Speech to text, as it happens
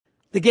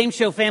The game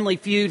show Family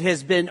Feud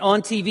has been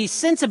on TV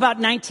since about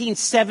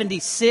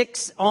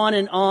 1976, on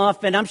and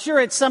off. And I'm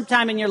sure at some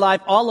time in your life,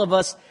 all of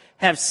us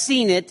have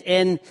seen it.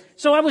 And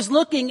so I was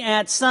looking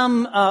at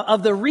some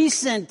of the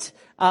recent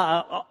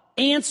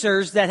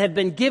answers that have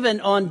been given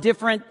on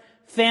different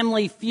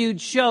Family Feud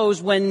shows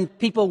when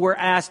people were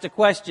asked a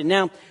question.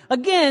 Now,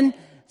 again,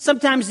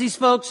 sometimes these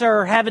folks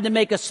are having to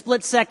make a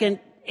split-second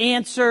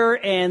answer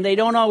and they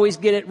don't always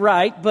get it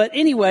right. But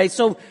anyway,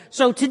 so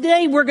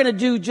today we're going to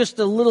do just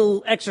a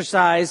little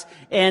exercise,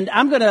 and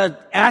I'm going to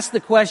ask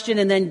the question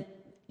and then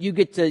you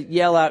get to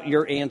yell out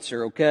your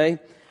answer, okay?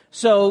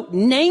 So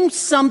name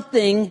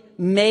something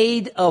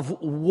made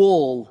of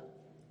wool.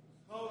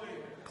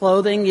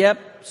 Clothing,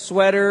 yep.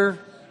 Sweater,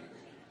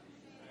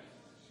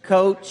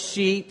 coat,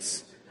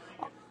 sheets,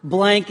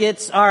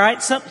 blankets. All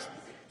right.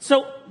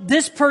 So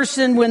this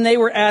person, when they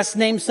were asked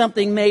name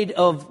something made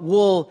of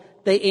wool,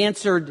 they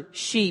answered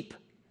sheep.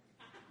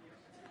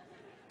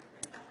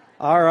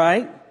 All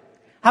right.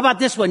 How about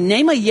this one?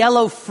 Name a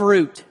yellow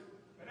fruit.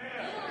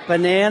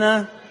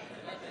 Banana.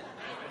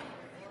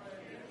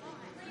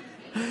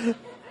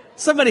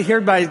 Somebody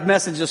heard my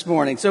message this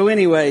morning. So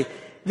anyway,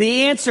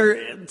 the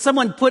answer,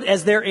 someone put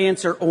as their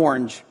answer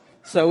orange.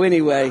 So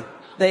anyway,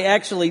 they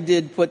actually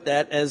did put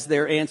that as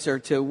their answer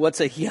to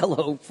what's a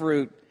yellow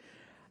fruit.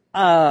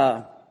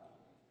 What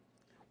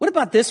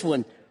about this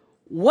one?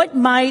 What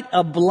might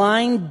a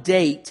blind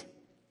date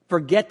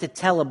forget to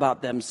tell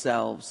about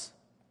themselves?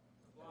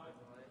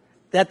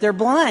 That they're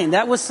blind.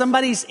 That was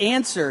somebody's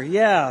answer.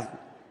 Yeah.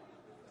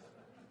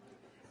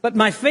 But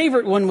my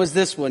favorite one was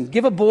this one.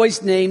 Give a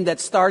boy's name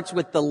that starts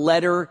with the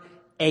letter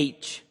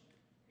H.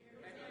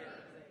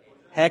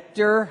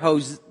 Hector.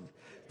 Jose.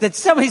 Did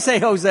somebody say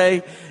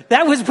Jose?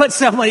 That was what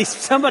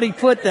somebody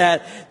put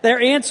that.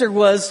 Their answer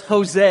was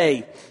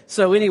Jose.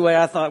 So anyway,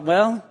 I thought,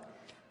 well,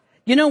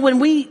 when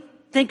we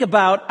think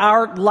about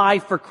our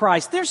life for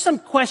Christ, there's some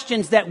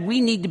questions that we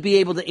need to be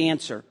able to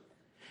answer.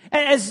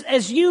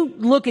 As you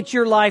look at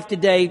your life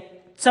today,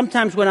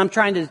 sometimes when I'm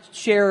trying to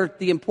share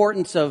the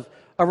importance of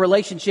a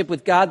relationship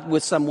with God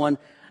with someone,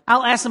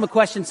 I'll ask them a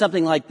question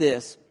something like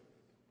this.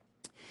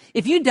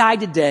 If you died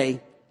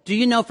today, do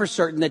you know for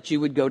certain that you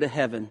would go to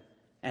heaven?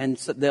 And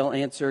so they'll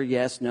answer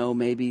yes, no,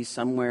 maybe,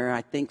 somewhere,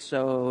 I think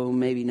so,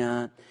 maybe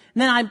not.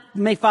 And then I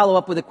may follow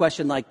up with a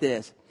question like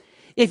this.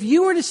 If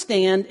you were to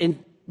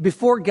stand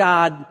before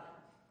God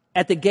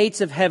at the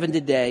gates of heaven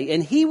today,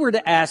 and he were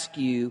to ask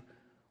you,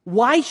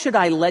 why should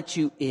I let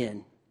you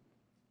in?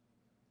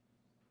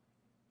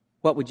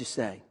 What would you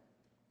say?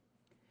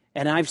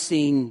 And I've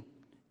seen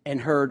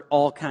and heard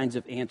all kinds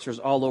of answers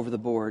all over the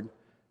board,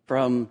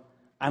 from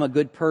I'm a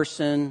good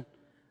person,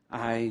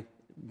 I'm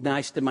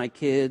nice to my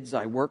kids,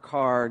 I work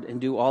hard and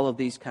do all of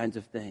these kinds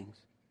of things.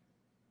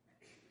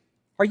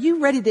 Are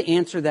you ready to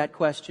answer that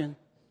question?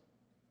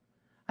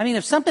 I mean,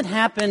 if something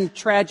happened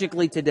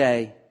tragically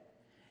today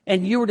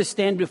and you were to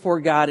stand before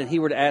God and he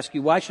were to ask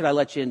you, why should I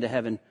let you into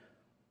heaven?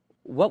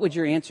 What would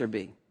your answer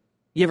be?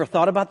 You ever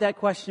thought about that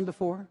question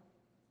before?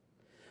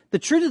 The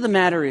truth of the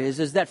matter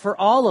is that for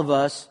all of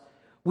us,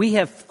 we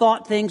have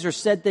thought things or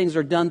said things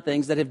or done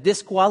things that have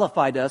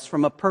disqualified us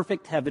from a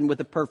perfect heaven with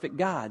a perfect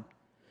God.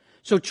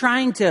 So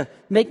trying to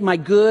make my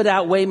good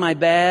outweigh my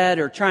bad,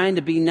 or trying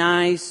to be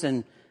nice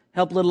and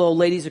help little old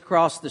ladies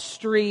across the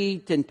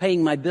street and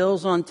paying my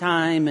bills on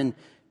time and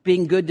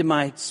being good to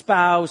my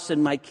spouse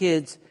and my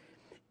kids,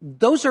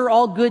 those are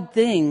all good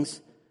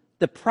things.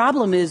 The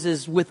problem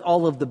is with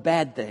all of the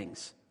bad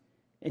things.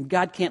 And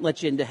God can't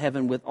let you into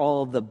heaven with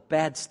all the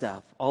bad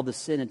stuff, all the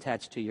sin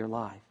attached to your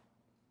life.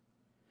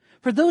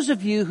 For those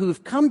of you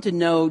who've come to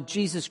know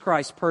Jesus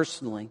Christ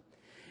personally,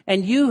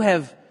 and you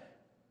have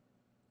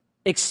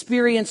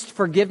experienced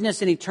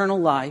forgiveness and eternal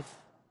life,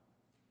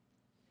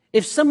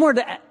 if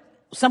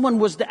someone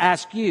was to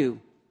ask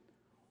you,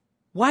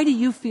 why do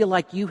you feel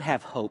like you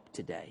have hope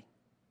today?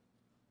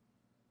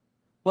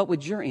 What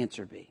would your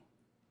answer be?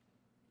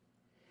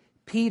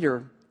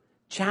 Peter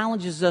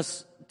challenges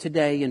us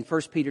today in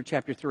 1 Peter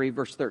chapter 3,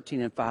 verse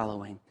 13 and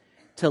following,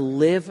 to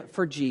live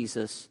for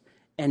Jesus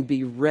and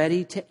be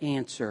ready to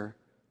answer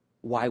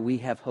why we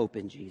have hope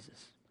in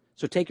Jesus.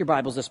 So take your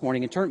Bibles this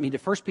morning and turn with me to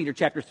 1 Peter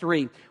chapter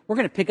 3. We're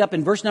going to pick up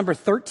in verse number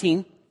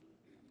 13,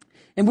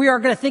 and we are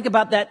going to think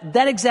about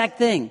that exact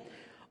thing.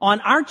 On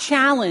our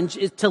challenge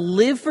is to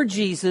live for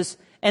Jesus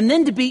and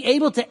then to be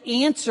able to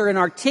answer and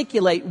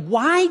articulate,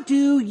 why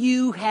do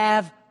you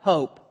have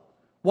hope?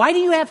 Why do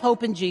you have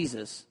hope in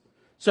Jesus?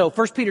 So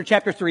 1 Peter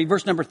chapter 3,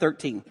 verse number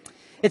 13.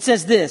 It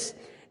says this,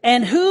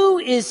 and who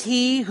is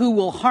he who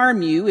will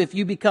harm you if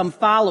you become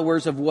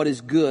followers of what is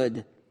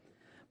good?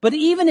 But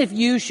even if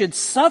you should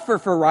suffer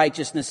for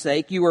righteousness'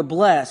 sake, you are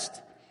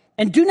blessed.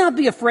 And do not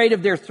be afraid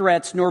of their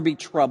threats, nor be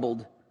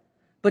troubled.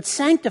 But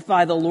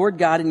sanctify the Lord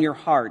God in your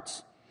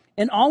hearts,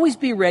 and always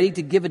be ready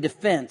to give a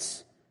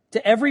defense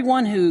to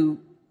everyone who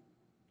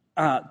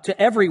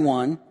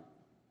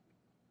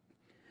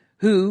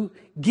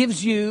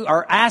gives you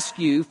or asks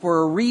you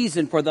for a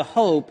reason for the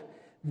hope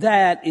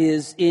that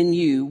is in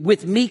you,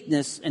 with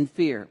meekness and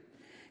fear,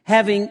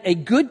 having a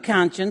good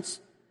conscience,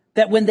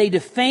 that when they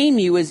defame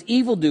you as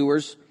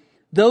evildoers,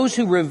 those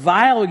who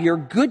revile your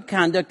good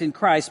conduct in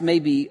Christ may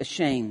be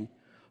ashamed.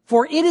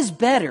 For it is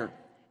better,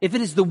 if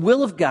it is the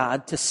will of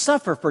God, to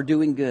suffer for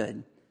doing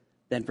good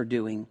than for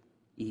doing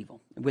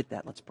evil. And with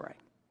that, let's pray.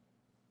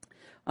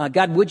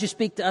 God, would you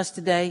speak to us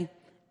today?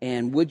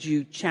 And would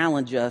you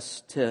challenge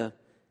us to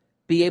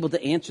be able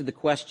to answer the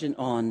question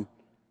on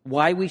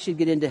why we should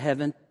get into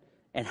heaven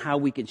and how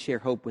we can share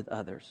hope with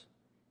others?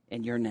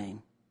 In your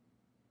name,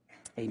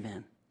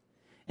 amen.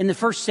 In the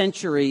first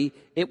century,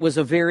 it was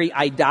a very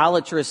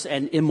idolatrous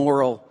and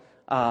immoral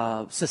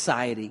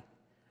society.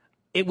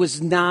 It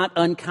was not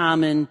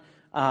uncommon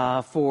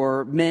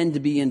for men to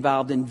be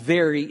involved in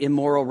very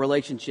immoral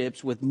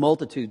relationships with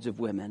multitudes of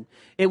women.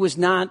 It was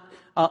not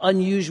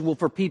unusual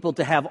for people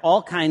to have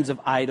all kinds of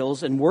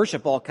idols and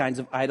worship all kinds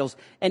of idols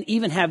and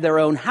even have their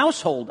own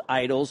household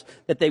idols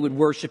that they would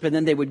worship, and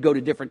then they would go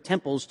to different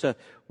temples to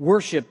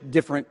worship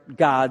different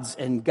gods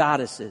and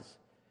goddesses.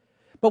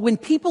 But when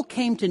people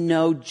came to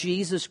know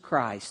Jesus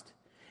Christ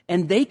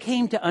and they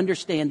came to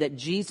understand that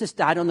Jesus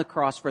died on the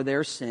cross for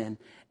their sin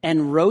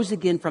and rose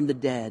again from the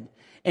dead,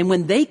 and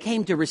when they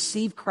came to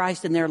receive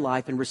Christ in their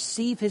life and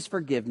receive his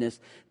forgiveness,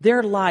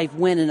 their life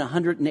went in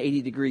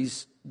 180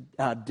 degrees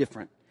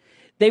different.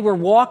 They were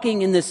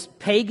walking in this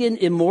pagan,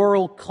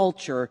 immoral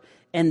culture,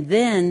 and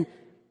then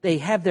they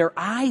have their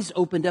eyes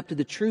opened up to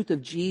the truth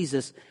of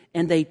Jesus,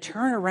 and they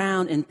turn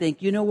around and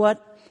think, you know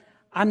what?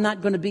 I'm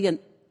not going to be an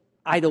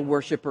idol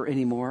worshiper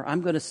anymore. I'm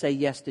going to say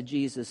yes to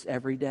Jesus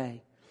every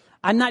day.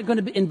 I'm not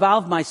going to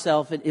involve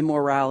myself in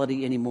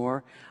immorality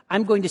anymore.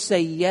 I'm going to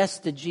say yes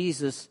to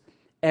Jesus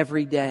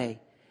every day.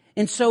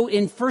 And so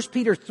in 1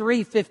 Peter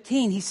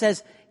 3:15, he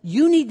says,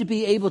 you need to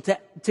be able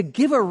to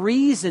give a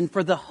reason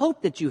for the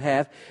hope that you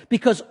have,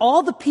 because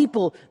all the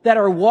people that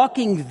are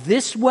walking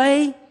this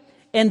way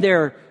and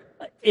they're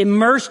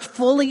immersed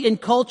fully in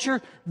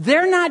culture,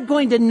 they're not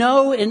going to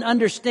know and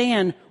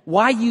understand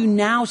why you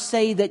now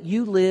say that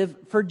you live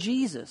for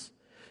Jesus.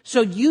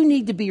 So you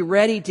need to be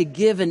ready to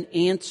give an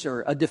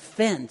answer, a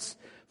defense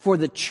for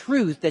the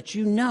truth that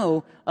you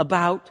know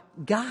about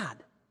God.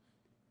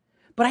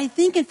 But I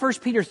think in 1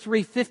 Peter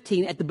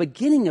 3:15, at the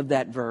beginning of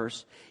that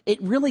verse, it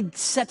really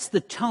sets the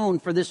tone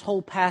for this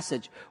whole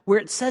passage, where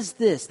it says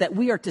this, that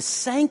we are to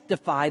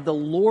sanctify the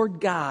Lord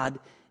God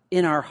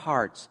in our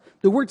hearts.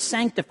 The word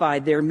sanctify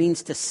there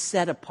means to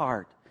set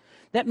apart.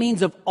 That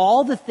means of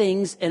all the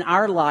things in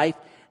our life,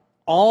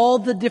 all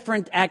the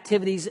different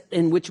activities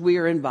in which we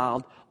are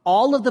involved,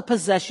 all of the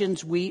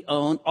possessions we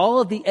own, all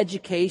of the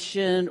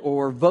education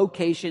or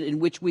vocation in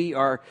which we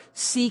are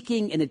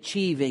seeking and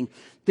achieving,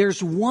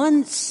 there's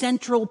one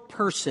central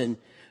person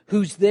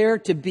who's there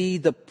to be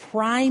the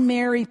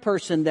primary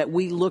person that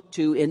we look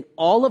to in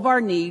all of our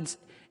needs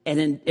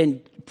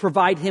and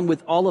provide him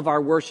with all of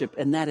our worship,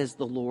 and that is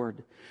the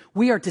Lord.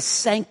 We are to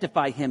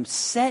sanctify him,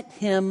 set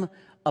him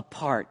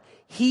apart.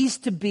 He's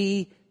to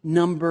be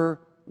number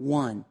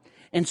one.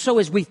 And so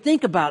as we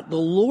think about the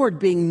Lord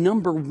being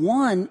number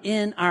one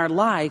in our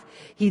life,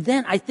 he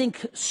then, I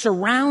think,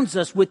 surrounds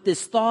us with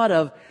this thought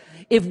of,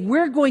 if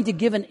we're going to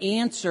give an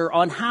answer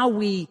on how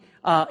we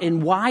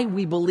and why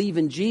we believe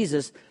in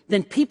Jesus,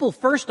 then people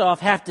first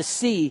off have to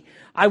see,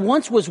 I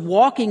once was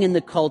walking in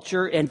the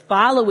culture and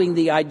following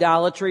the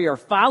idolatry or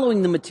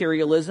following the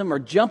materialism or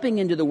jumping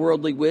into the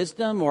worldly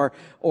wisdom or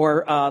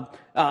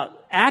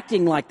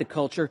acting like the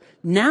culture.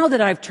 Now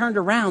that I've turned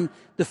around,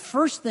 the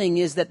first thing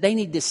is that they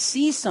need to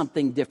see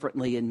something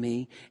differently in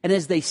me. And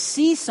as they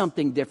see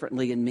something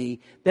differently in me,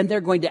 then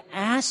they're going to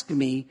ask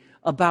me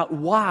about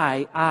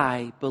why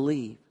I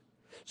believe.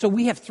 So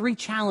we have three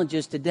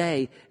challenges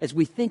today as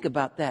we think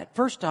about that.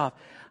 First off,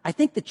 I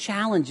think the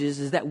challenge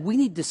is that we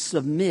need to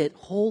submit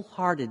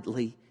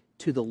wholeheartedly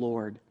to the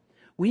Lord.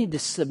 We need to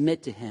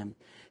submit to him.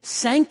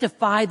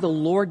 Sanctify the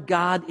Lord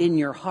God in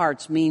your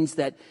hearts means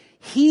that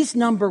he's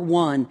number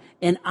one,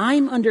 and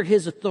I'm under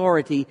his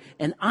authority,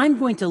 and I'm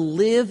going to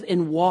live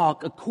and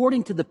walk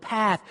according to the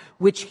path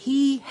which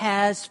he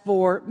has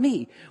for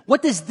me.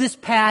 What does this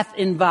path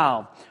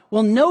involve?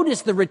 Well,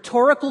 notice the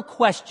rhetorical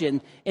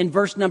question in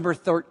verse number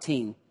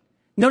 13.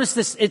 Notice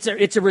this,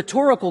 it's a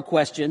rhetorical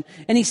question,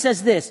 and he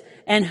says this,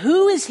 and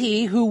who is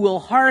he who will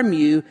harm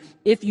you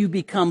if you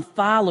become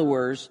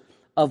followers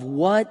of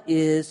what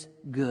is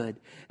good?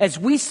 As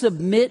we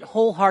submit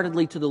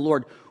wholeheartedly to the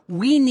Lord,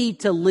 we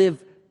need to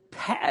live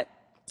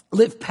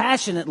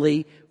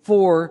passionately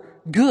for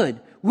good.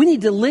 We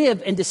need to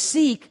live and to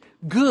seek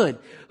good.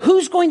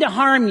 Who's going to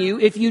harm you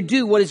if you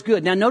do what is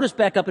good? Now notice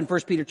back up in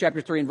 1 Peter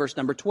chapter 3 and verse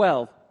number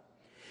 12.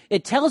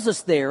 It tells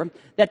us there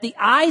that the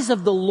eyes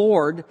of the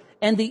Lord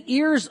and the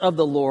ears of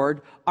the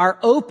Lord are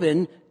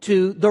open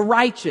to the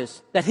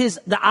righteous. That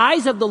the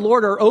eyes of the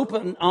Lord are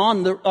open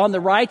on the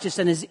righteous,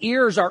 and his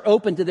ears are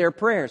open to their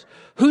prayers.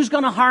 Who's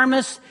going to harm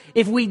us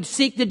if we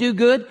seek to do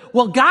good?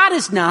 Well, God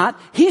is not.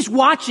 He's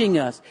watching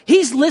us.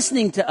 He's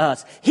listening to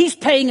us. He's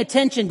paying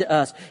attention to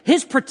us.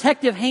 His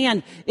protective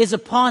hand is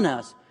upon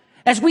us.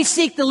 As we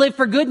seek to live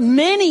for good,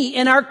 many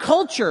in our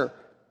culture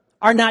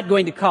are not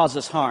going to cause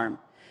us harm.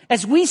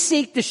 As we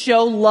seek to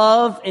show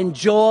love and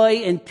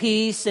joy and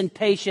peace and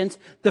patience,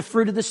 the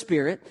fruit of the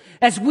Spirit,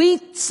 as we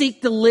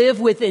seek to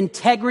live with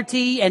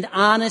integrity and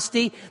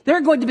honesty, there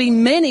are going to be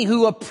many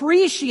who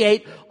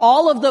appreciate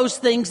all of those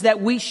things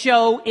that we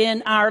show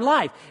in our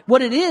life.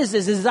 What it is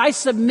as I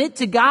submit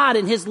to God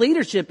and His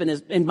leadership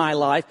in my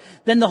life,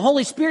 then the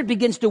Holy Spirit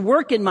begins to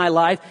work in my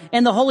life,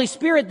 and the Holy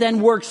Spirit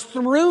then works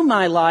through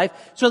my life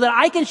so that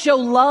I can show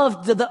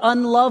love to the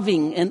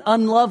unloving and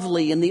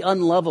unlovely and the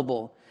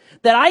unlovable.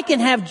 That I can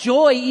have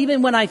joy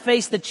even when I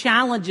face the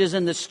challenges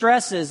and the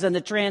stresses and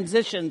the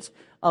transitions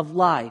of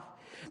life.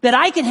 That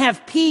I can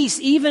have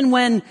peace even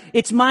when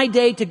it's my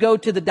day to go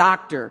to the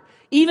doctor.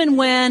 Even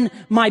when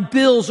my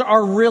bills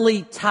are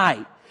really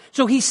tight.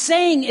 So he's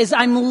saying as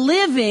I'm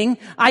living,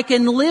 I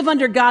can live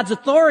under God's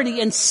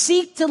authority and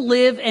seek to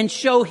live and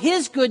show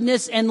His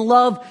goodness and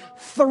love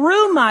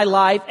through my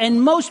life.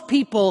 And most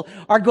people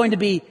are going to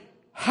be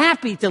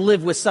happy to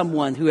live with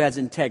someone who has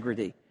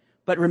integrity.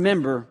 But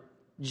remember,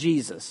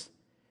 Jesus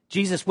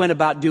went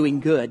about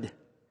doing good.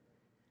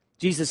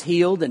 Jesus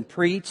healed and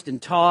preached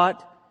and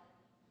taught.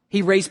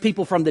 He raised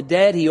people from the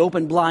dead. He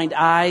opened blind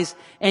eyes.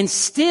 And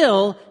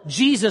still,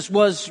 Jesus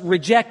was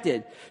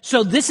rejected.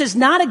 So this is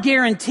not a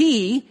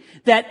guarantee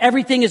that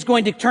everything is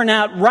going to turn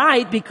out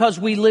right because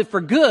we live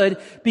for good.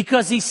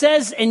 Because he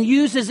says and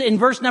uses in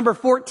verse number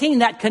 14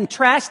 that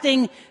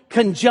contrasting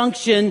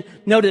conjunction.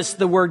 Notice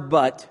the word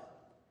but.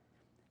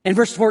 In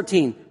verse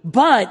 14,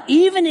 but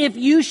even if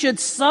you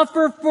should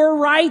suffer for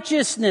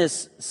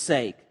righteousness'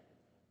 sake,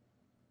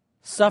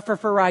 suffer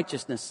for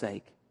righteousness'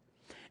 sake.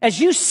 As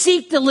you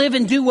seek to live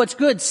and do what's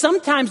good,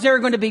 sometimes there are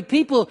going to be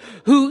people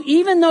who,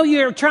 even though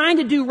you're trying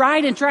to do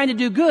right and trying to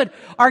do good,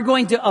 are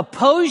going to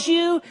oppose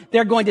you.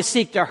 They're going to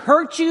seek to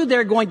hurt you.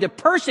 They're going to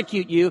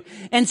persecute you.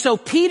 And so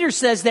Peter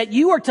says that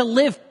you are to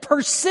live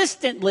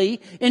persistently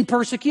in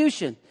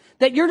persecution.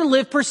 That you're to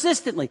live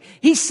persistently.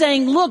 He's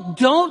saying, look,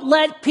 don't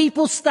let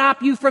people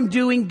stop you from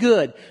doing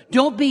good.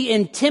 Don't be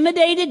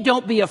intimidated.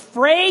 Don't be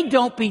afraid.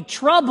 Don't be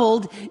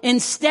troubled.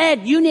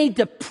 Instead, you need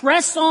to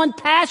press on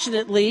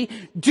passionately,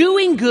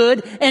 doing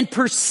good and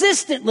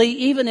persistently,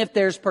 even if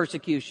there's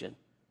persecution.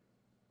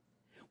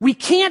 We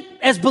can't,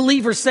 as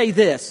believers, say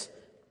this.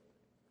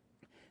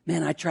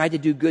 Man, I tried to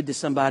do good to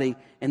somebody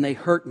and they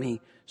hurt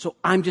me, so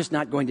I'm just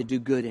not going to do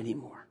good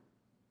anymore.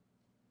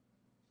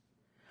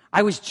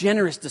 I was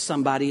generous to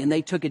somebody and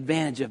they took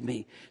advantage of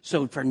me.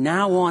 So from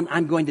now on,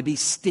 I'm going to be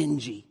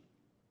stingy.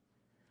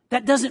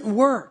 That doesn't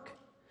work.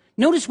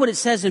 Notice what it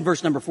says in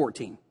verse number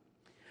 14.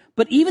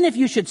 But even if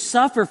you should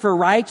suffer for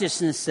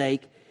righteousness'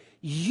 sake,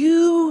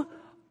 you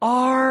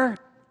are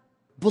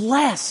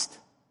blessed.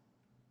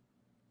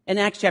 In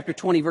Acts chapter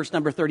 20, verse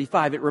number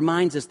 35, it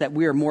reminds us that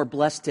we are more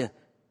blessed to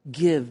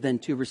give than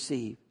to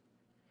receive.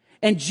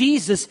 And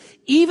Jesus,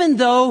 even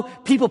though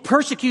people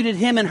persecuted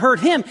him and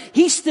hurt him,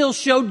 he still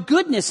showed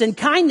goodness and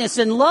kindness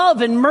and love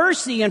and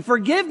mercy and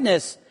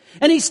forgiveness.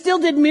 And he still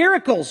did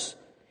miracles,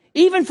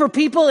 even for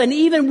people and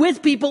even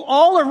with people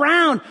all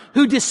around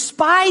who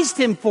despised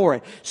him for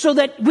it. So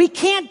that we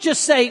can't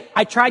just say,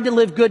 I tried to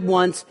live good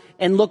once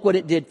and look what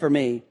it did for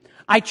me.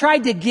 I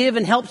tried to give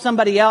and help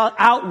somebody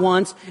out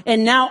once,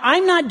 and now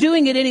I'm not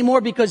doing it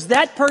anymore because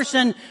that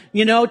person,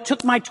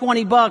 took my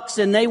 $20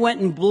 and they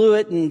went and blew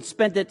it and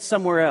spent it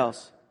somewhere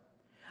else.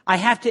 I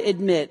have to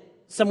admit,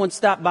 someone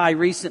stopped by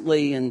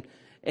recently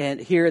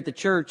and here at the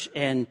church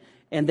and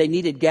they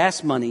needed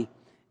gas money.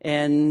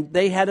 And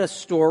they had a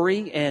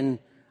story, and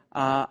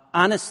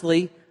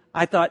honestly,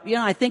 I thought,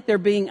 I think they're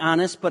being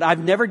honest, but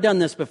I've never done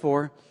this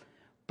before,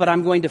 but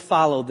I'm going to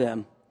follow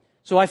them.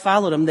 So I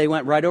followed them. They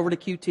went right over to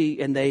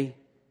QT and they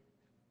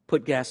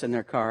put gas in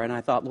their car. And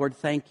I thought, Lord,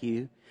 thank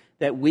you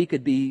that we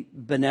could be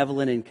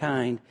benevolent and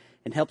kind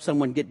and help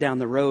someone get down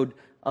the road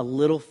a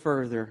little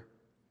further.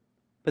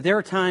 But there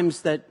are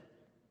times that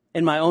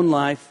in my own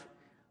life,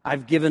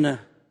 I've given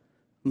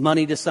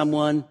money to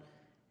someone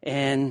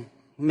and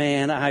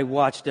man, I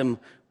watched them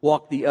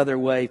walk the other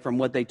way from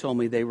what they told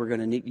me they were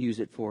going to use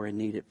it for and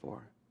need it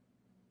for.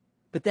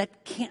 But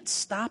that can't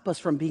stop us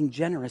from being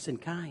generous and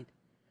kind.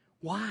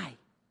 Why?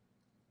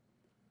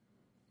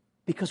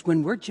 Because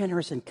when we're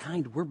generous and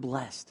kind, we're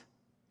blessed.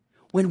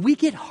 When we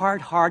get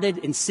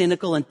hard-hearted and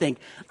cynical and think,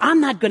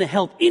 I'm not going to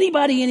help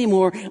anybody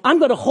anymore. I'm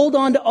going to hold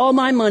on to all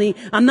my money.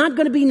 I'm not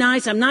going to be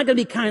nice. I'm not going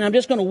to be kind. I'm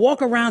just going to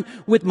walk around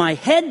with my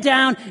head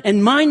down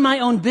and mind my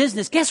own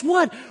business. Guess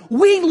what?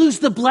 We lose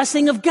the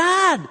blessing of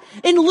God.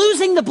 And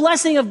losing the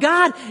blessing of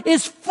God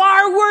is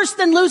far worse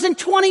than losing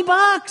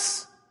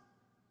 $20.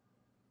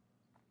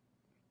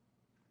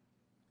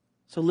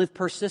 So live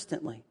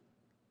persistently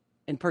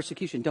in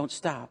persecution. Don't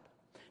stop.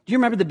 Do you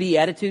remember the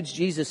Beatitudes?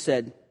 Jesus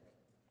said,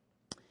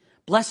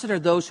 blessed are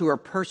those who are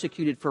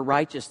persecuted for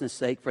righteousness'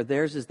 sake, for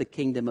theirs is the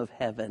kingdom of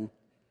heaven.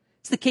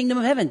 It's the kingdom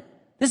of heaven.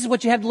 This is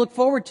what you have to look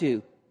forward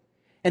to.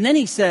 And then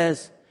he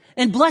says,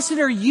 and blessed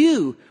are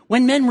you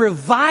when men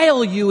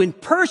revile you and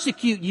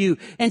persecute you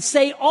and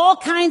say all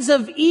kinds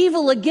of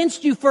evil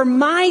against you for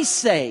my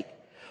sake.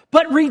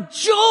 But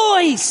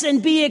rejoice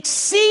and be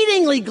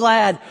exceedingly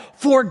glad,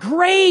 for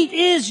great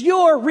is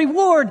your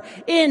reward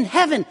in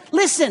heaven.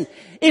 Listen,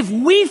 if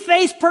we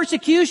face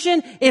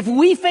persecution, if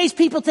we face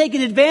people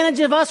taking advantage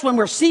of us when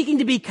we're seeking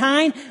to be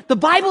kind, the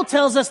Bible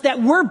tells us that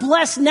we're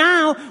blessed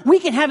now. We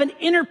can have an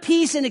inner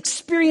peace and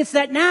experience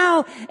that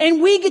now,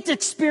 and we get to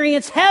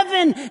experience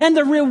heaven and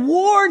the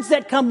rewards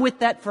that come with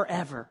that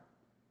forever.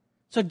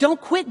 So don't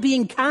quit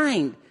being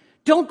kind.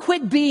 Don't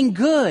quit being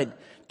good.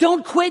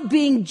 Don't quit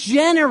being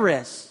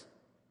generous.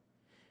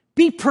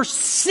 Be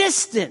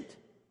persistent,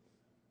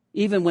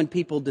 even when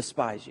people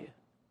despise you.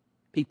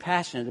 Be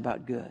passionate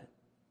about good.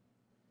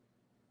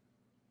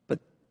 But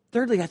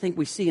thirdly, I think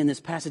we see in this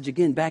passage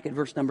again, back at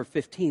verse number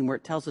 15, where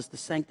it tells us to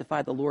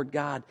sanctify the Lord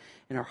God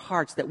in our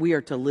hearts, that we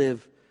are to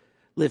live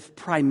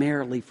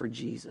primarily for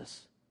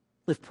Jesus.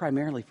 Live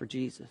primarily for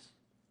Jesus.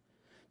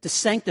 To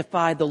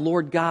sanctify the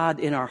Lord God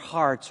in our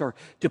hearts, or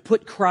to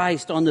put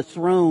Christ on the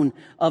throne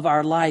of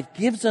our life,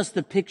 gives us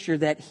the picture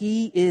that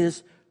He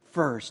is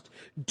first.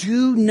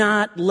 Do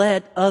not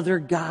let other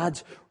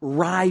gods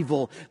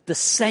rival the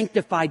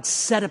sanctified,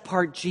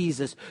 set-apart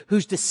Jesus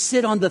who's to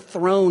sit on the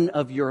throne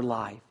of your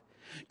life.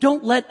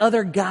 Don't let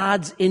other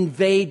gods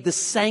invade the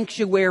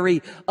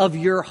sanctuary of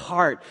your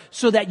heart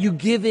so that you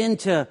give in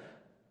to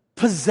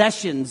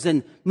possessions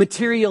and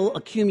material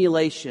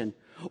accumulation.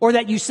 Or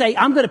that you say,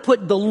 I'm going to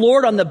put the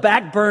Lord on the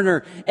back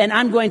burner and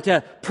I'm going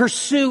to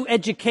pursue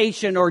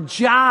education or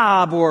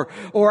job, or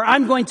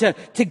I'm going to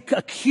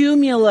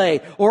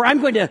accumulate, or I'm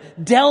going to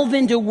delve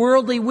into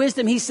worldly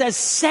wisdom. He says,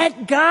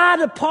 set God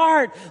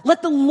apart.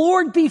 Let the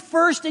Lord be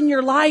first in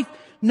your life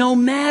no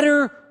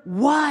matter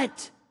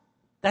what.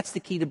 That's the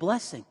key to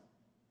blessing.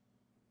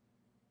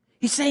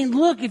 He's saying,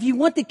 look, if you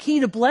want the key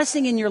to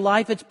blessing in your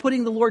life, it's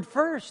putting the Lord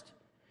first.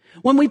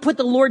 When we put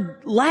the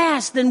Lord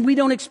last, then we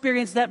don't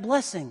experience that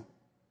blessing.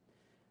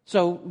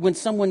 So when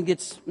someone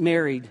gets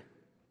married,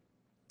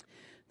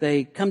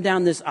 they come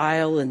down this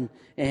aisle,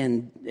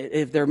 and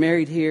if they're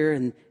married here,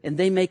 and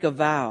they make a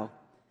vow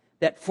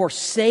that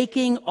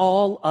forsaking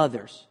all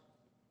others,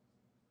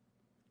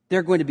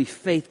 they're going to be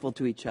faithful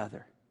to each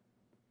other.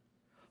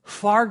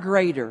 Far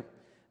greater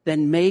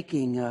than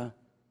making a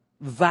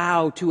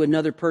vow to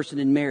another person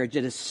in marriage,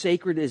 and as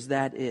sacred as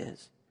that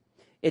is,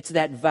 it's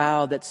that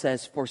vow that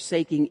says,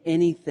 forsaking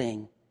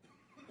anything,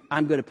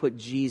 I'm going to put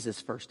Jesus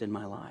first in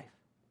my life.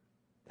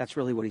 That's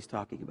really what he's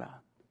talking about.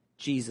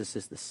 Jesus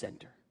is the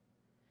center.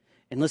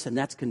 And listen,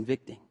 that's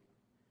convicting.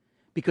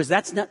 Because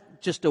that's not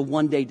just a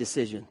one-day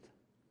decision.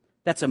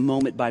 That's a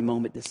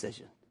moment-by-moment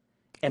decision.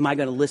 Am I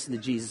going to listen to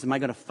Jesus? Am I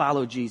going to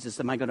follow Jesus?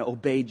 Am I going to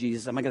obey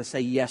Jesus? Am I going to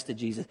say yes to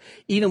Jesus?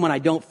 Even when I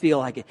don't feel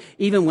like it.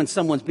 Even when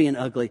someone's being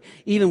ugly.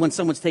 Even when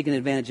someone's taking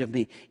advantage of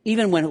me.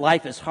 Even when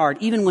life is hard.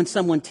 Even when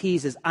someone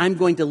teases. I'm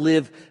going to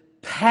live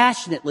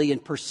passionately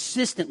and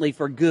persistently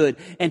for good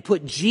and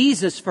put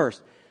Jesus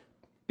first.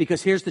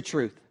 Because here's the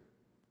truth.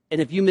 And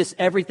if you miss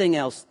everything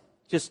else,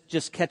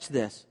 just catch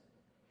this.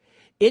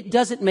 It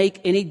doesn't make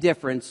any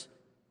difference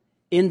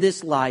in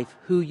this life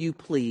who you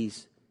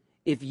please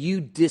if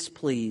you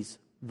displease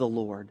the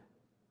Lord.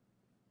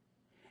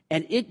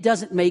 And it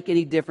doesn't make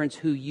any difference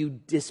who you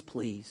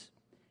displease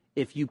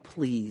if you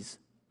please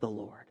the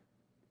Lord.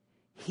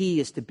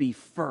 He is to be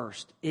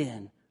first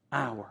in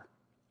our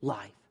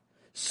life.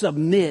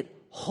 Submit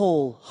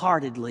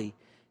wholeheartedly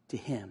to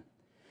Him.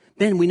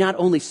 Then we not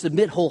only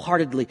submit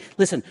wholeheartedly.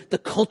 Listen, the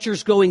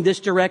culture's going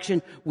this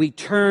direction. We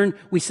turn,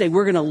 we say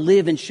we're going to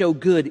live and show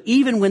good,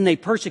 even when they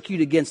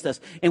persecute against us.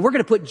 And we're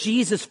going to put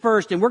Jesus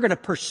first, and we're going to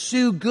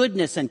pursue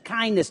goodness and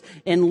kindness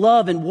and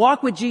love and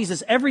walk with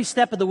Jesus every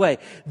step of the way.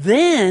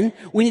 Then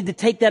we need to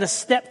take that a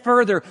step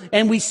further,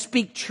 and we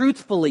speak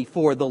truthfully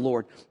for the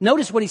Lord.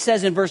 Notice what he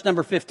says in verse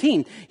number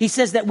 15. He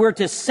says that we're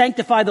to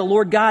sanctify the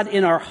Lord God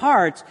in our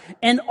hearts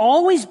and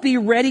always be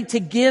ready to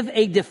give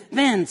a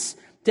defense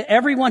to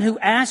everyone who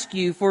asks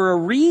you for a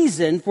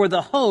reason for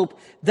the hope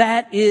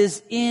that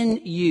is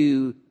in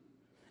you.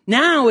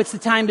 Now it's the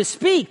time to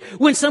speak.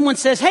 When someone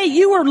says, hey,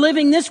 you were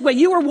living this way,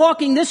 you were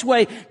walking this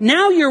way,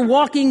 now you're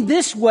walking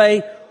this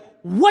way,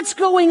 what's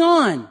going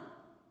on?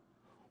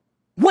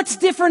 What's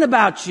different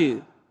about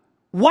you?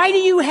 Why do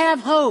you have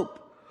hope?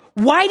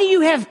 Why do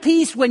you have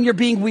peace when you're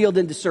being wheeled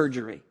into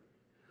surgery?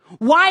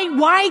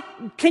 Why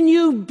can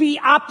you be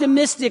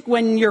optimistic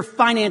when your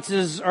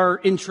finances are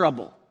in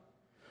trouble?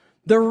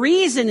 The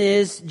reason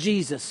is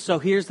Jesus. So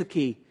here's the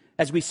key.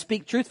 As we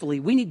speak truthfully,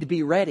 we need to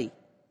be ready.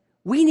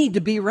 We need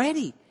to be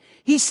ready.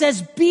 He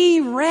says,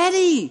 be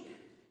ready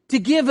to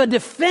give a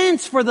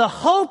defense for the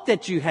hope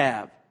that you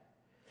have.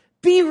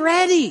 Be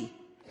ready.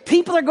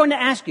 People are going to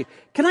ask you.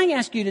 Can I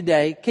ask you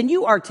today, can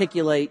you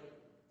articulate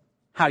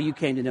how you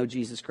came to know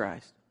Jesus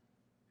Christ?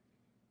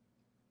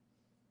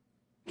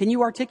 Can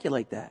you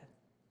articulate that?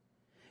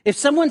 If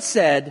someone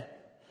said,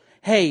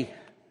 hey,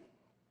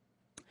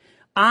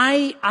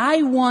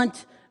 I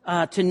want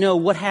to know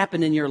what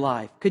happened in your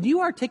life. Could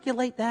you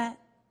articulate that?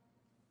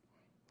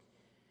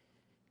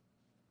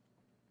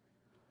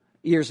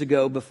 Years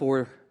ago,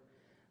 before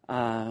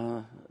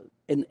in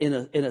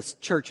a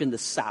church in the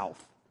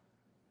South,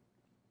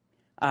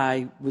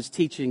 I was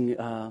teaching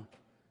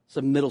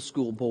some middle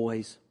school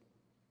boys,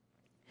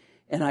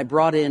 and I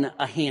brought in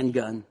a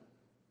handgun.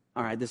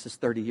 All right, this is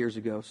 30 years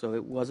ago, so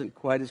it wasn't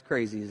quite as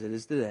crazy as it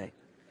is today.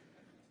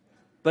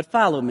 But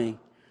follow me.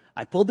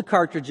 I pulled the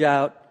cartridge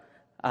out.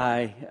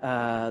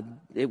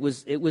 It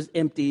was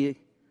empty,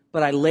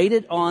 but I laid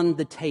it on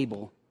the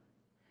table,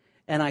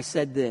 and I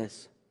said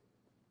this: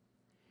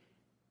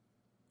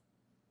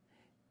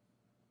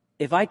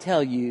 if I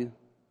tell you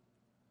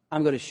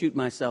I'm going to shoot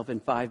myself in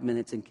 5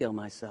 minutes and kill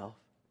myself,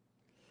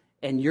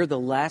 and you're the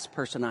last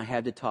person I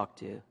had to talk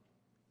to,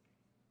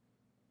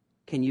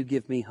 can you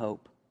give me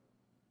hope?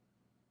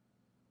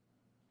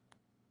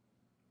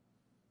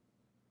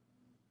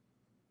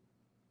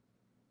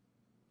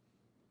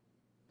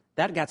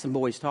 That got some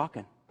boys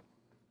talking.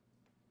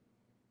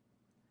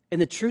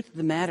 And the truth of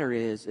the matter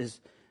is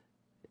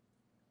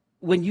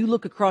when you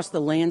look across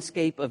the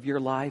landscape of your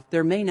life,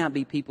 there may not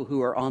be people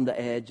who are on the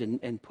edge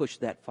and push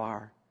that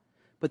far.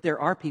 But there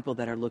are people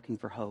that are looking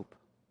for hope.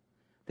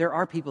 There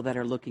are people that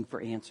are looking for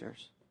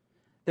answers.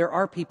 There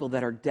are people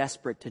that are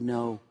desperate to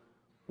know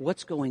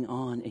what's going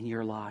on in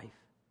your life.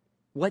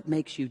 What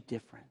makes you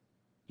different?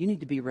 You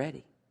need to be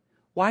ready.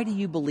 Why do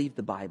you believe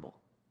the Bible?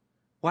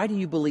 Why do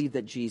you believe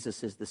that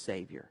Jesus is the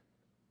Savior?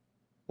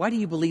 Why do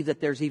you believe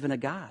that there's even a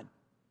God?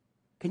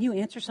 Can you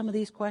answer some of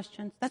these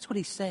questions? That's what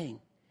he's saying.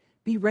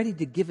 Be ready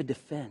to give a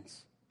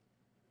defense.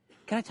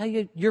 Can I tell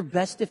you, your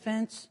best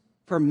defense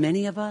for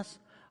many of us,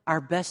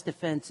 our best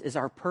defense is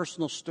our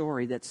personal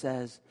story that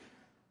says,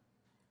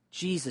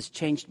 Jesus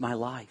changed my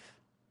life.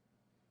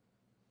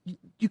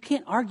 You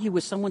can't argue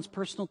with someone's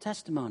personal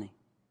testimony.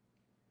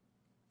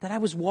 That I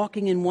was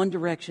walking in one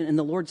direction and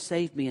the Lord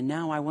saved me, and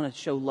now I want to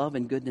show love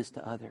and goodness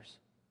to others.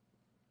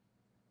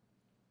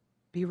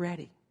 Be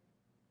ready.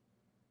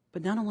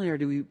 But not only are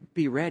we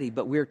be ready,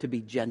 but we're to be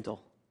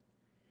gentle.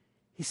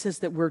 He says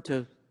that we're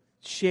to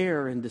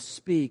share and to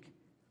speak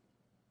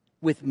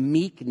with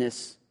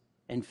meekness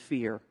and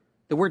fear.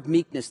 The word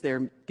meekness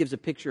there gives a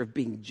picture of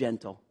being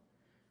gentle.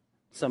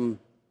 Some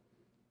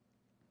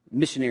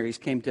missionaries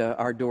came to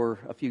our door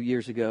a few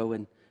years ago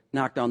and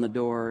knocked on the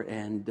door,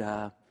 and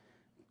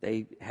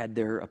they had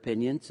their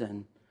opinions,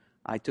 and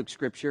I took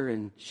scripture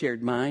and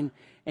shared mine.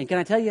 And can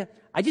I tell you,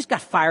 I just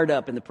got fired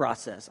up in the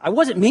process. I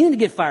wasn't meaning to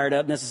get fired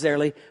up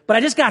necessarily, but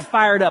I just got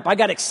fired up. I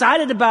got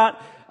excited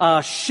about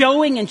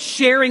showing and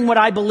sharing what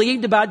I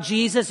believed about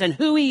Jesus and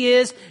who he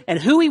is and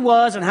who he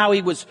was and how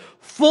he was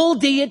full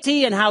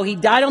deity and how he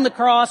died on the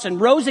cross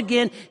and rose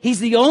again. He's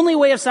the only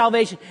way of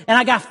salvation. And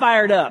I got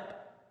fired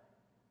up.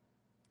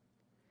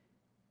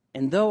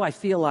 And though I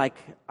feel like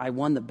I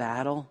won the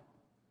battle,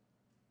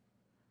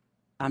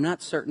 I'm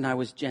not certain I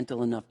was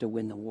gentle enough to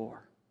win the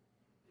war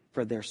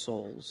for their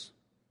souls.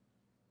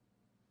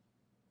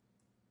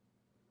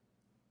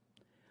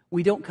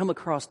 We don't come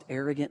across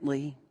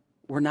arrogantly.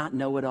 We're not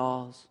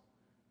know-it-alls.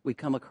 We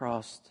come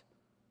across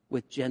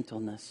with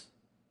gentleness,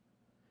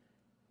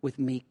 with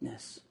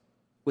meekness,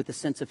 with a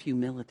sense of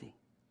humility.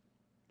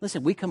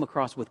 Listen, we come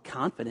across with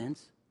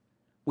confidence.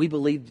 We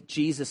believe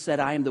Jesus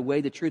said, I am the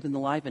way, the truth, and the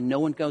life, and no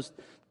one comes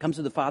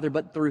to the Father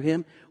but through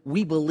him.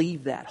 We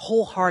believe that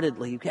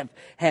wholeheartedly. We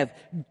have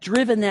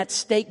driven that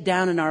stake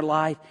down in our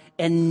life,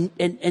 and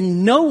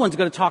no one's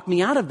going to talk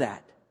me out of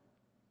that.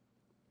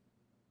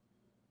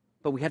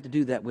 But we have to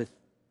do that with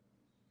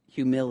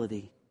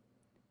humility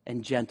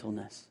and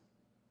gentleness.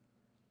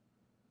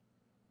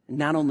 And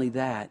not only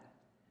that,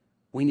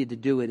 we need to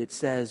do it, it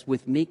says,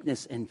 with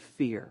meekness and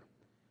fear.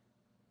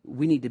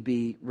 We need to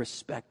be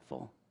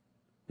respectful.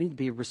 We need to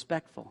be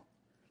respectful.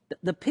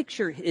 The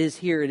picture is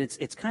here, and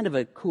it's kind of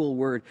a cool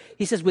word.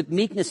 He says with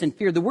meekness and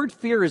fear. The word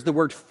fear is the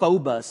word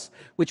phobos,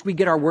 which we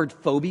get our word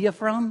phobia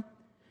from.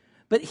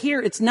 But here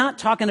it's not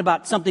talking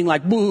about something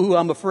like, boo,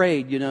 I'm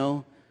afraid, you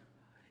know.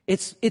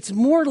 It's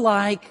more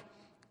like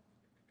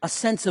a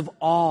sense of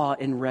awe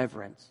and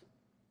reverence.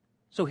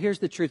 So here's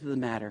the truth of the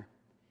matter.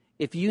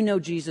 If you know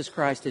Jesus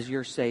Christ as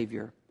your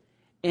Savior,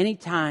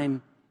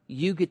 anytime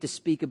you get to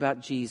speak about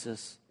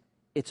Jesus,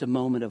 it's a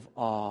moment of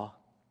awe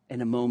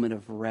and a moment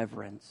of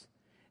reverence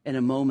and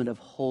a moment of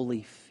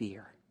holy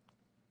fear.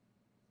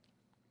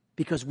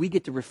 Because we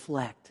get to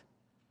reflect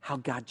how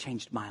God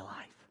changed my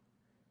life.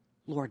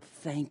 Lord,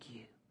 thank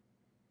you.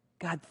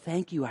 God,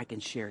 thank you I can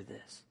share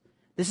this.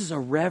 This is a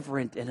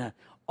reverent and an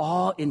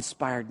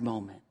awe-inspired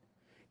moment.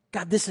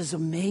 God, this is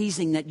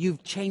amazing that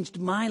you've changed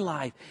my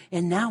life,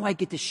 and now I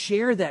get to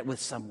share that with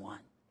someone.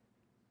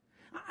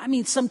 I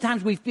mean,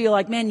 sometimes we feel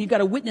like, man, you got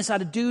to witness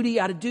out of duty,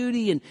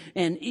 and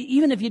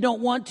even if you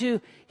don't want to,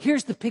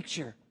 here's the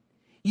picture.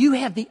 You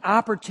have the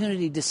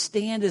opportunity to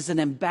stand as an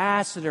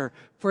ambassador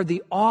for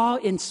the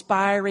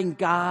awe-inspiring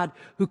God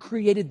who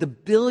created the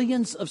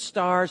billions of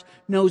stars,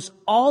 knows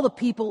all the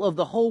people of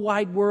the whole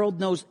wide world,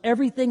 knows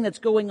everything that's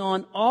going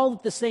on all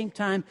at the same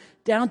time,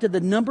 down to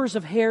the numbers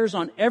of hairs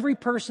on every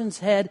person's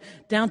head,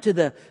 down to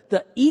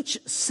the each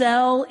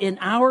cell in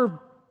our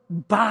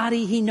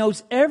body. He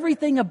knows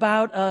everything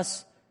about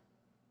us.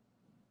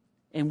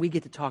 And we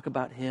get to talk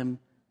about him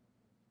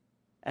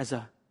as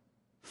a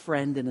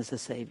friend and as a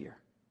Savior.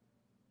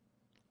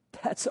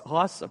 That's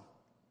awesome.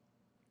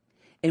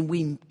 And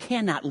we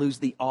cannot lose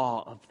the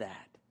awe of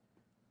that.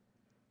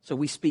 So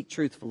we speak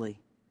truthfully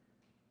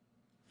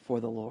for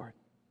the Lord.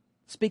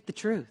 Speak the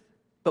truth.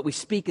 But we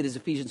speak it, as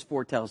Ephesians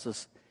 4 tells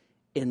us,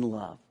 in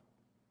love.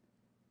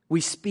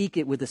 We speak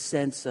it with a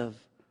sense of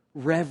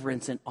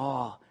reverence and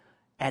awe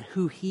at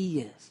who He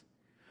is.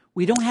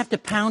 We don't have to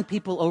pound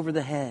people over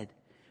the head.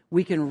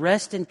 We can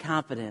rest in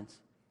confidence.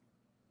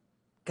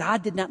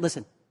 God did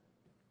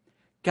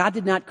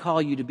not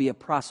call you to be a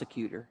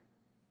prosecutor.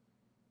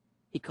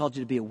 He called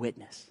you to be a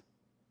witness.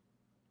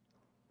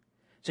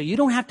 So you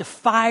don't have to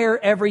fire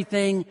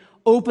everything,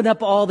 open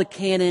up all the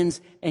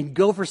cannons, and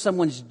go for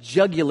someone's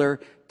jugular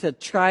to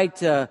try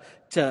to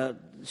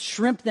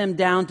shrimp them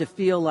down to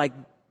feel like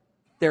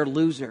they're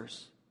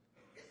losers.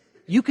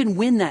 You can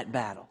win that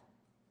battle.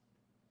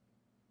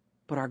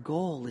 But our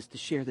goal is to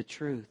share the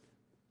truth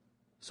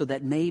so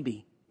that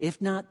maybe,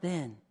 if not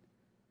then,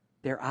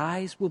 their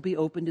eyes will be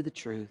open to the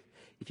truth.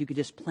 If you could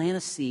just plant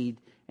a seed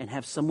and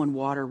have someone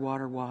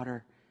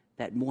water,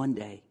 that one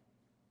day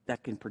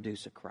that can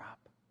produce a crop.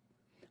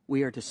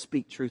 We are to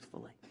speak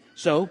truthfully.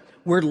 So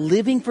we're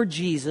living for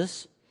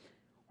Jesus.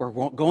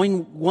 We're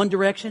going one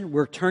direction.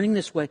 We're turning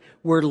this way.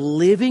 We're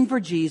living for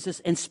Jesus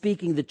and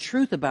speaking the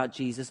truth about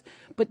Jesus.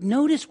 But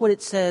notice what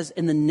it says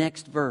in the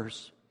next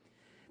verse.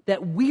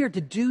 That we are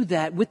to do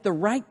that with the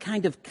right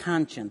kind of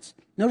conscience.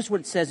 Notice what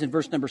it says in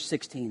verse number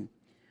 16.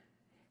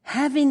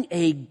 Having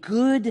a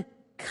good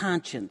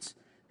conscience,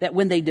 that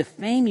when they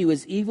defame you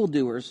as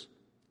evildoers,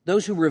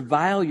 those who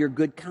revile your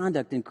good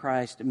conduct in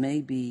Christ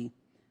may be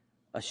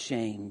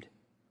ashamed.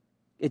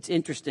 It's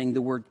interesting,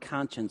 the word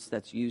conscience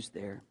that's used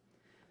there.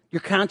 Your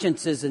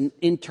conscience is an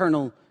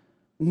internal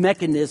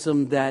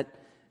mechanism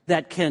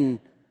that can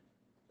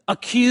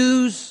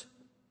accuse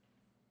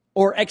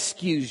or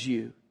excuse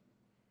you.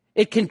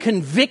 It can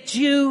convict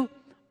you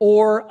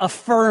or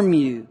affirm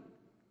you.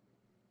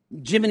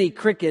 Jiminy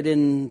Cricket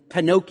in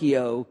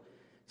Pinocchio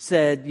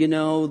said,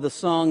 the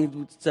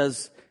song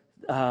says,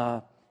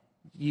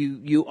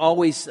 you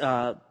always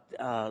let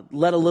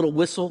a little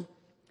whistle.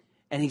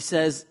 And he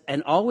says,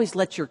 and always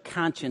let your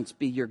conscience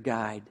be your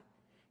guide.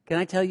 Can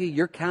I tell you,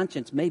 your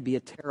conscience may be a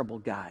terrible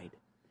guide.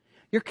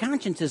 Your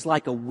conscience is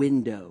like a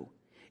window.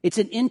 It's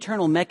an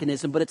internal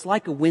mechanism, but it's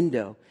like a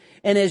window.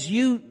 And as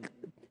you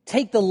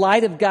take the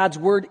light of God's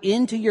Word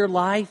into your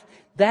life,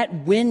 that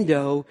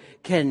window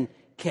can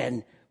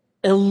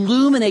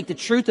illuminate the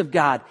truth of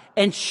God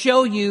and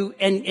show you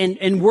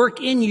and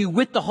work in you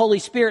with the Holy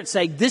Spirit,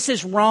 say, this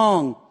is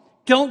wrong.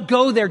 Don't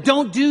go there.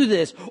 Don't do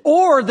this.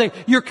 Or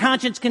your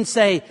conscience can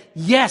say,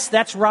 yes,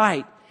 that's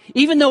right.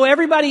 Even though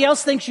everybody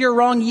else thinks you're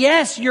wrong,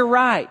 yes, you're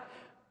right.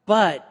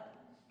 But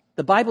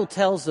the Bible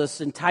tells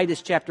us in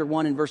Titus chapter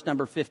 1 and verse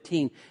number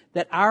 15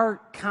 that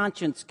our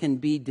conscience can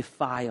be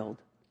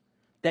defiled.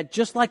 That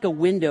just like a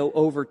window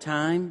over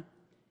time,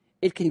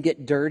 it can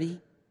get dirty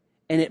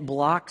and it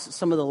blocks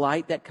some of the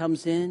light that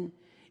comes in.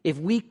 If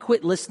we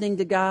quit listening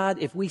to God,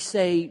 if we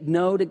say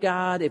no to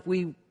God, if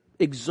we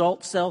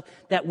exalt self,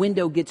 that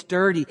window gets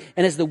dirty.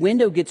 And as the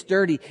window gets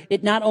dirty,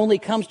 it not only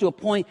comes to a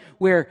point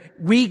where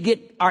we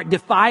get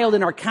defiled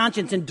in our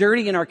conscience and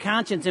dirty in our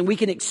conscience, and we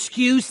can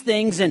excuse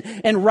things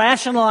and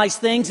rationalize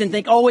things and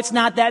think, oh, it's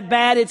not that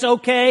bad, it's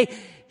okay.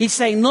 He's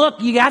saying,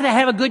 look, you got to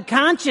have a good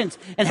conscience.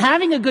 And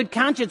having a good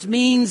conscience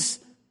means,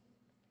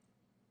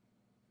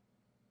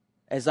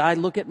 as I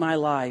look at my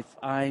life,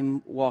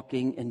 I'm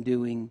walking and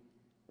doing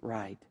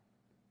right.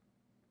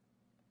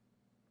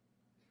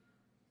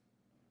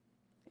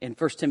 In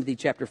 1 Timothy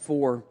chapter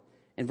 4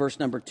 and verse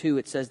number 2,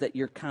 it says that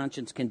your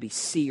conscience can be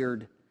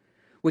seared,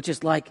 which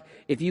is like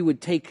if you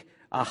would take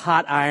a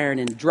hot iron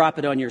and drop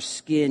it on your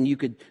skin, you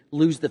could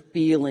lose the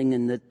feeling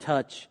and the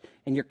touch,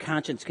 and your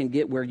conscience can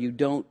get where you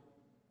don't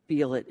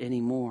feel it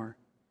anymore.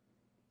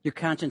 Your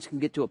conscience can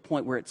get to a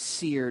point where it's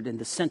seared and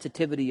the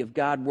sensitivity of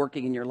God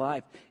working in your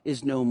life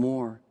is no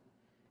more.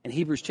 And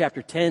Hebrews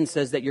chapter 10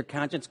 says that your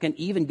conscience can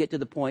even get to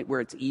the point where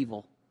it's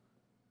evil.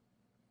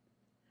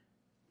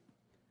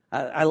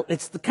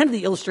 It's kind of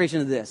the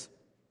illustration of this.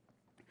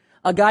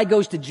 A guy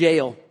goes to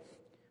jail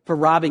for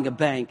robbing a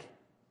bank.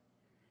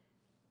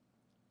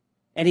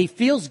 And he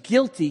feels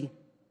guilty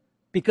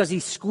because he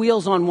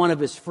squeals on one of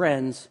his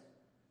friends,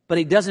 but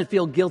he doesn't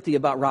feel guilty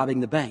about robbing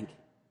the bank.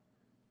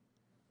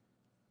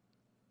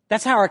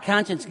 That's how our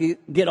conscience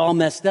get all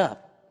messed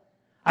up.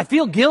 I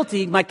feel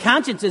guilty, my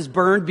conscience is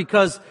burned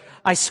because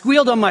I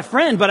squealed on my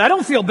friend, but I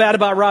don't feel bad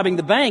about robbing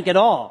the bank at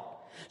all.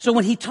 So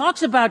when he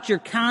talks about your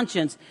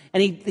conscience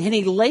and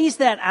he lays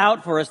that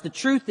out for us, the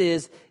truth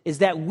is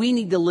that we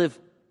need to live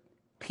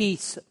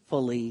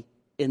peacefully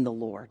in the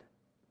Lord.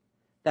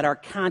 That our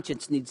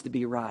conscience needs to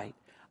be right.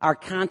 Our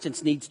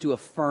conscience needs to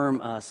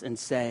affirm us and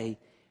say,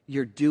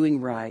 you're doing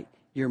right,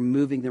 you're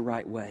moving the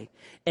right way.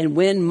 And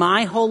when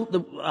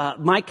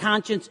my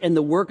conscience and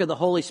the work of the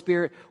Holy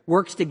Spirit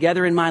works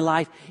together in my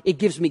life, it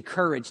gives me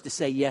courage to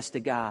say yes to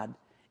God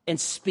and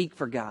speak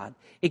for God.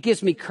 It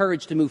gives me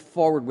courage to move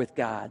forward with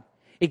God.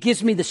 It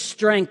gives me the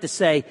strength to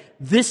say,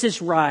 this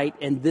is right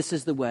and this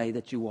is the way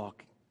that you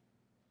walk.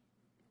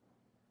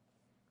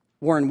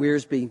 Warren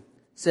Wiersbe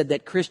said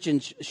that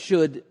Christians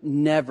should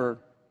never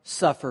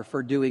suffer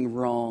for doing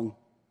wrong.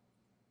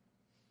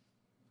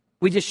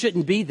 We just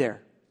shouldn't be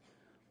there.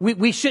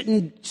 We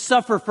shouldn't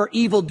suffer for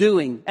evil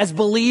doing. As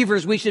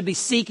believers, we should be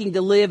seeking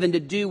to live and to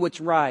do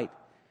what's right.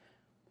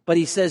 But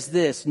he says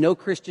this, no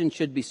Christian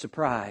should be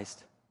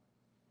surprised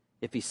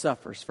if he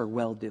suffers for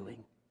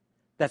well-doing.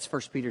 That's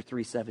 1 Peter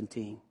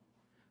 3:17.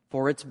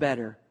 For it's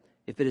better,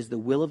 if it is the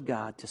will of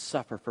God, to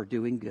suffer for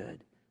doing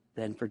good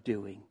than for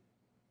doing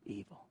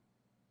evil.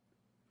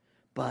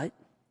 But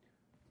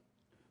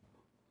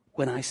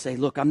when I say,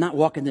 look, I'm not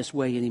walking this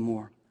way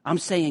anymore. I'm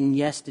saying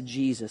yes to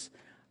Jesus.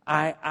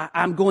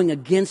 I'm going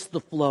against the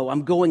flow.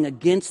 I'm going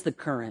against the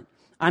current.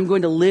 I'm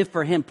going to live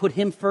for Him, put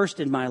Him first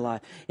in my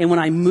life. And when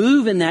I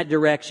move in that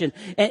direction,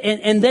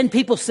 and then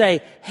people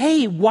say,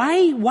 hey,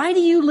 why do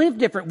you live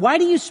different? Why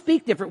do you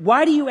speak different?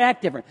 Why do you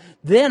act different?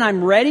 Then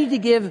I'm ready to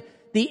give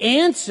the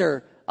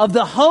answer of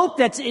the hope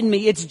that's in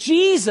me. It's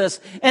Jesus.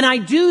 And I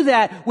do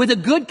that with a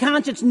good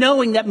conscience,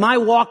 knowing that my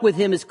walk with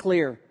Him is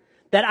clear,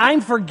 that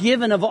I'm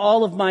forgiven of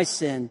all of my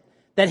sin,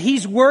 that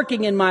He's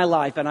working in my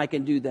life, and I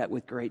can do that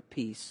with great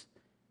peace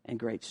and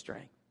great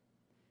strength.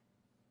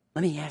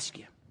 Let me ask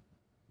you,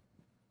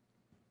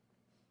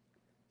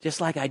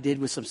 just like I did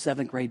with some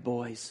 7th grade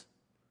boys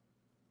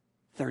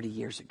 30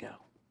 years ago,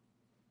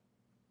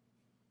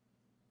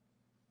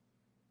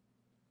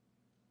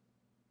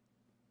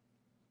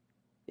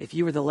 if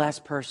you were the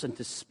last person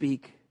to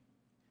speak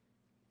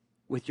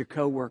with your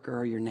coworker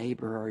or your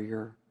neighbor or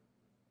your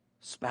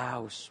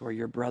spouse or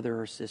your brother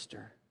or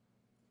sister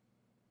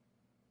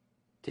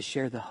to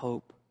share the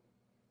hope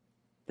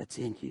that's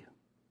in you,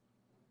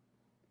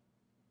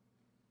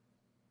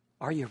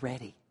 are you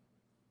ready?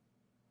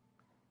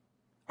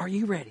 Are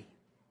you ready?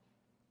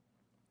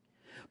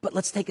 But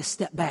let's take a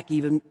step back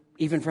even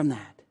from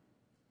that.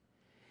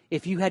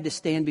 If you had to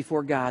stand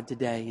before God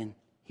today and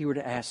He were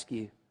to ask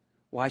you,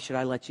 why should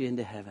I let you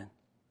into heaven?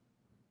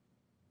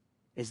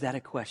 Is that a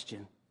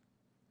question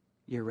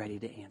you're ready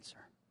to answer?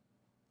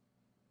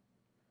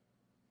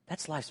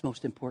 That's life's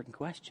most important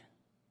question.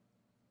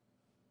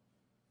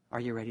 Are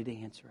you ready to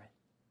answer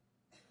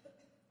it?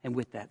 And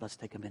with that, let's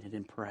take a minute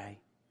and pray.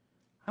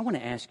 I want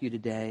to ask you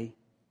today,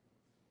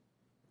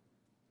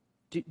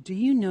 do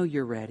you know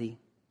you're ready?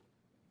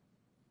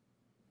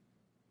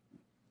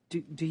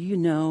 Do you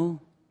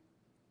know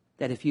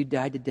that if you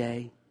died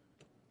today,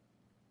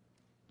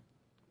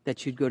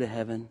 that you'd go to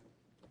heaven?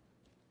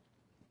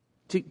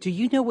 Do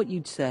you know what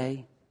you'd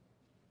say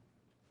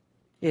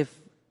if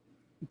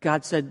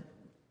God said,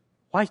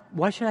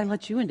 why should I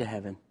let you into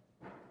heaven?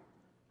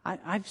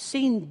 I've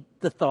seen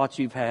the thoughts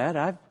you've had.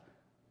 I've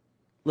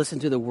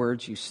listened to the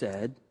words you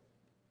said.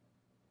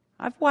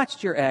 I've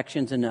watched your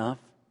actions enough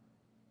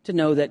to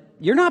know that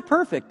you're not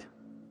perfect.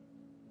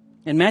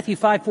 And Matthew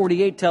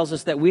 5:48 tells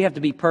us that we have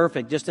to be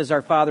perfect, just as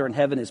our Father in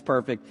heaven is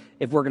perfect,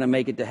 if we're going to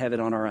make it to heaven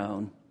on our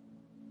own.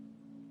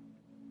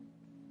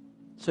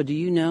 So do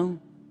you know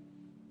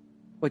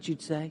what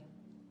you'd say?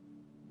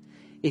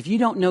 If you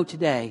don't know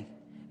today,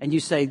 and you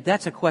say,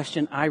 that's a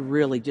question I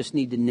really just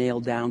need to nail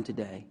down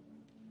today.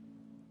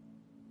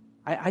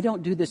 I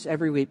don't do this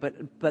every week,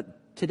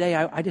 but today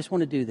I just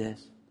want to do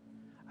this.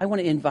 I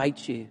want to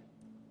invite you.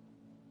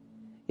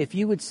 If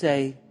you would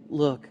say,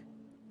 look,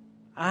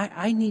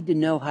 I need to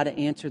know how to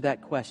answer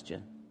that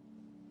question.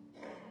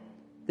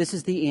 This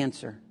is the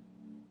answer.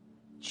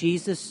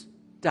 Jesus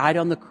died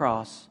on the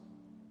cross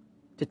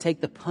to take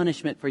the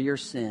punishment for your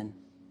sin,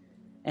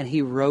 and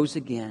He rose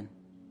again.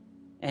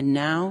 And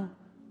now,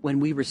 when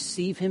we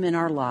receive Him in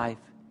our life,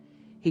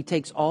 He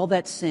takes all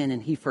that sin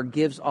and He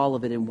forgives all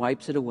of it and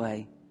wipes it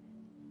away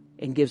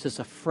and gives us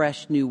a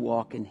fresh new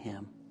walk in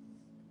Him.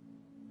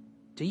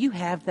 Do you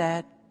have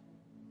that?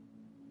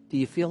 Do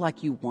you feel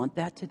like you want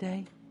that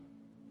today?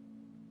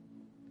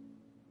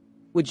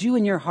 Would you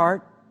in your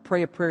heart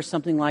pray a prayer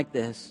something like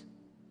this?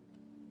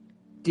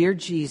 Dear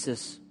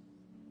Jesus,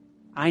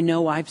 I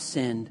know I've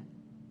sinned.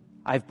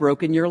 I've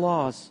broken your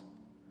laws.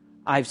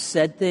 I've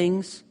said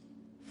things,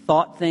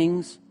 thought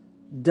things,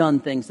 done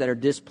things that are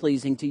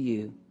displeasing to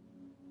you.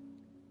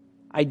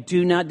 I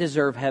do not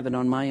deserve heaven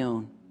on my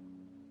own.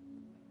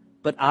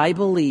 But I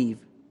believe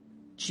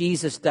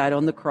Jesus died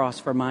on the cross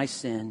for my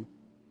sin,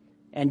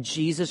 and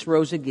Jesus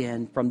rose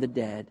again from the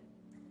dead.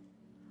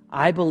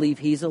 I believe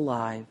He's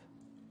alive.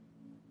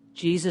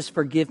 Jesus,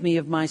 forgive me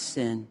of my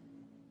sin.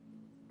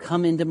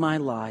 Come into my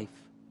life.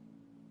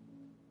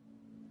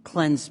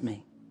 Cleanse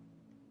me.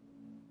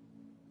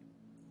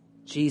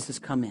 Jesus,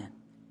 come in.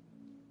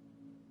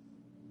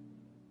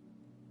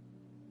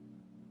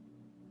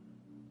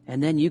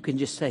 And then you can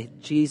just say,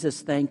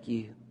 Jesus, thank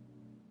you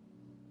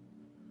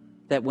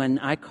that when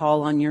I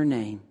call on your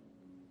name,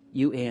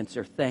 you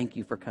answer. Thank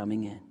you for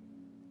coming in.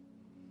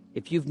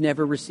 If you've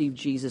never received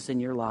Jesus in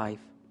your life,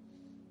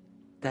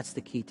 that's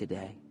the key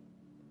today.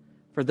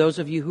 For those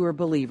of you who are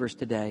believers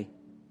today,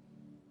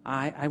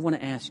 I want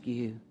to ask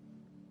you,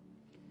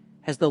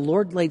 has the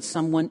Lord laid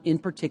someone in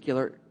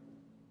particular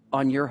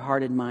on your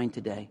heart and mind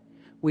today?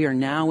 We are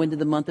now into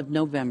the month of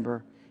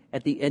November,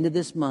 at the end of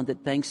this month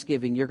at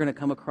Thanksgiving, you're going to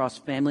come across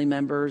family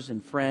members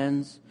and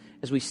friends.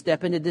 As we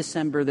step into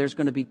December, there's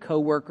going to be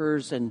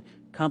coworkers and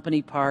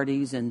company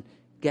parties and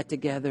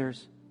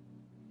get-togethers.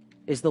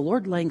 Is the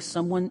Lord laying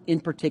someone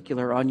in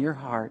particular on your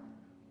heart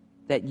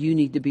that you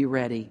need to be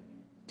ready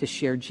to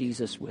share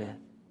Jesus with?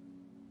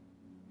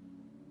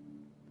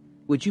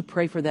 Would you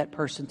pray for that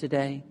person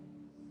today?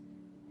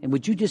 And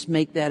would you just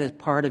make that as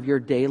part of your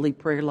daily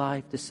prayer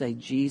life to say,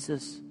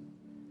 Jesus,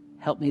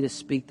 help me to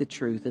speak the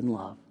truth in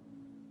love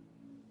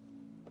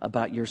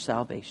about your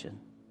salvation.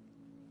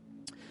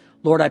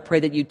 Lord, I pray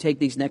that you take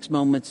these next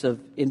moments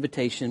of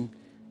invitation,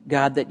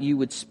 God, that you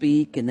would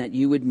speak and that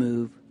you would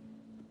move.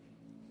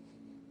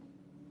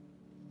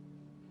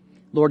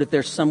 Lord, if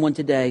there's someone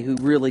today who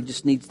really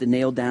just needs to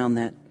nail down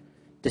that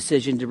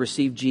decision to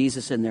receive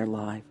Jesus in their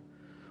life,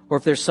 or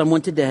if there's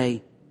someone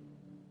today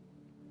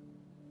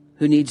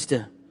who needs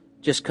to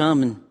just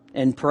come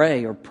and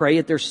pray, or pray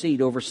at their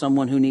seat over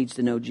someone who needs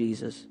to know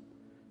Jesus,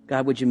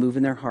 God, would you move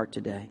in their heart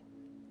today?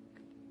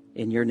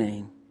 In your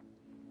name,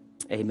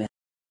 amen.